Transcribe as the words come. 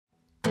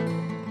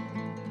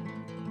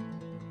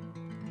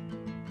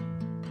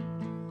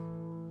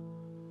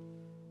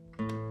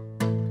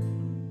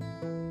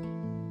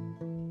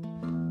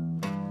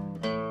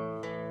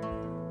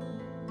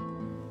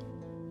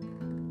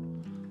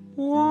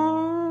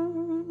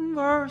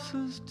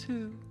versus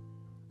two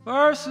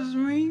versus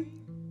me.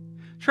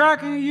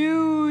 Tracking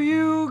you,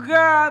 you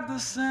got the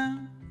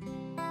scent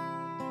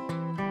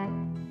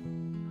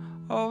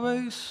of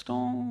a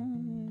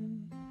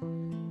stone.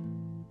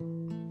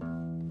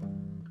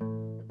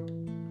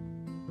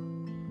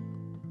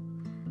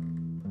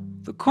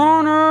 The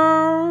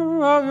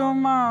corner of your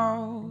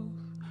mouth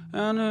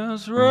and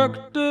its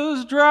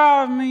rectors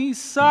drive me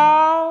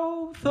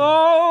south.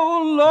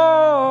 Oh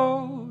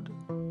Lord,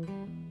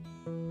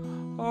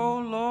 oh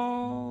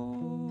Lord.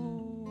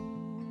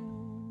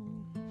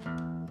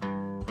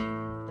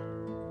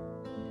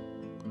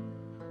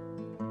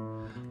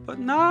 But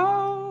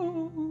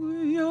now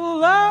your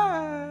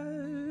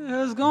light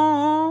has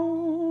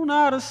gone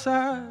out of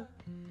sight.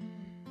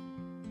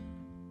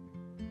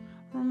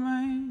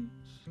 Remains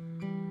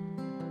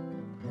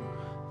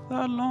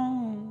that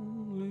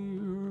lonely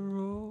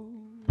road.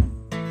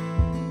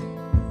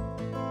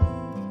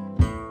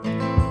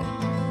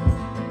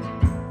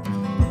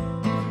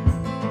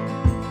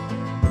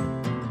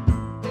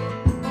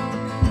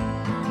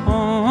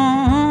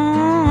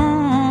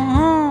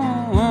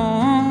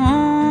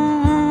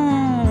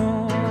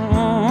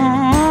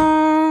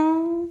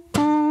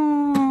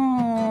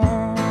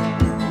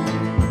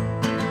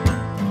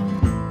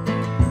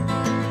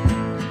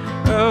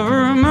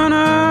 Every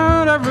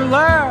minute, every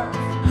laugh,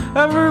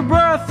 every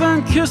breath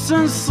and kiss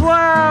and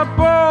slap,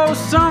 oh,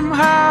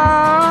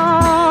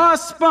 somehow I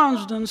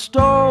sponged and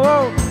stole.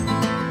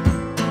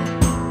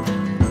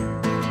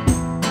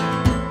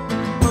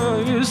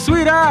 Oh, your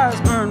sweet eyes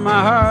burn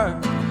my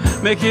heart,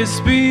 make it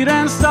speed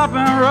and stop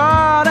and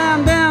rot,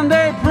 and then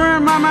they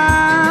print my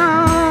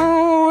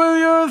mind with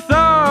your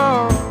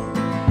thoughts,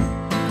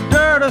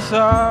 dirty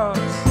thoughts.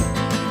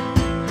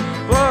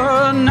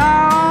 But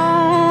now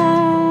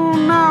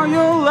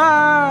your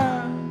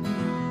light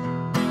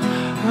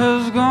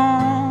has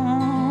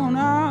gone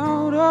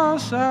out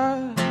of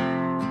sight.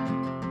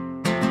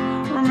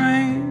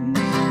 Remains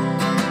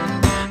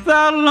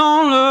that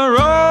lonely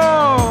road.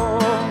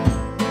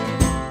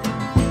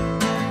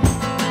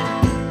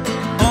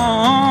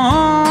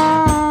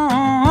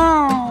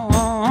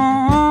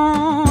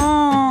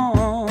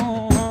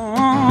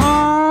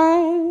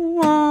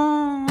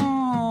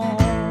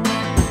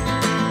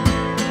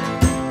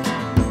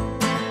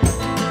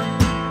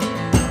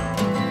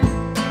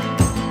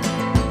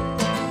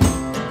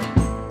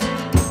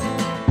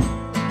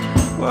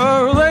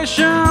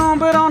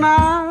 But on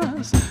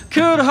eyes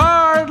could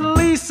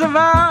hardly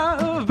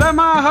survive, but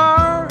my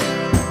heart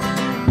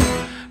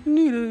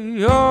needed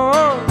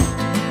yours.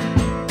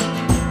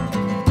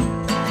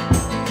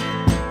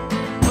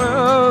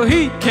 Well,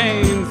 heat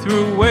came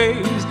through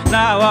waves,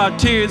 now our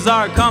tears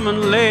are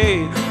coming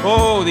late.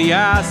 Oh, the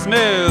ice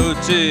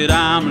melted,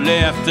 I'm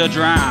left to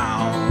drown.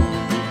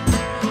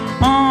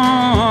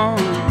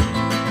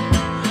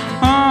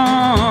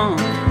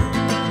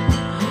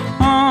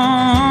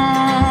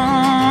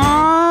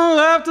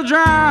 To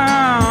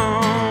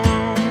drown.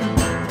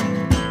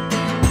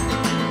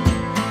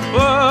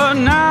 But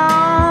now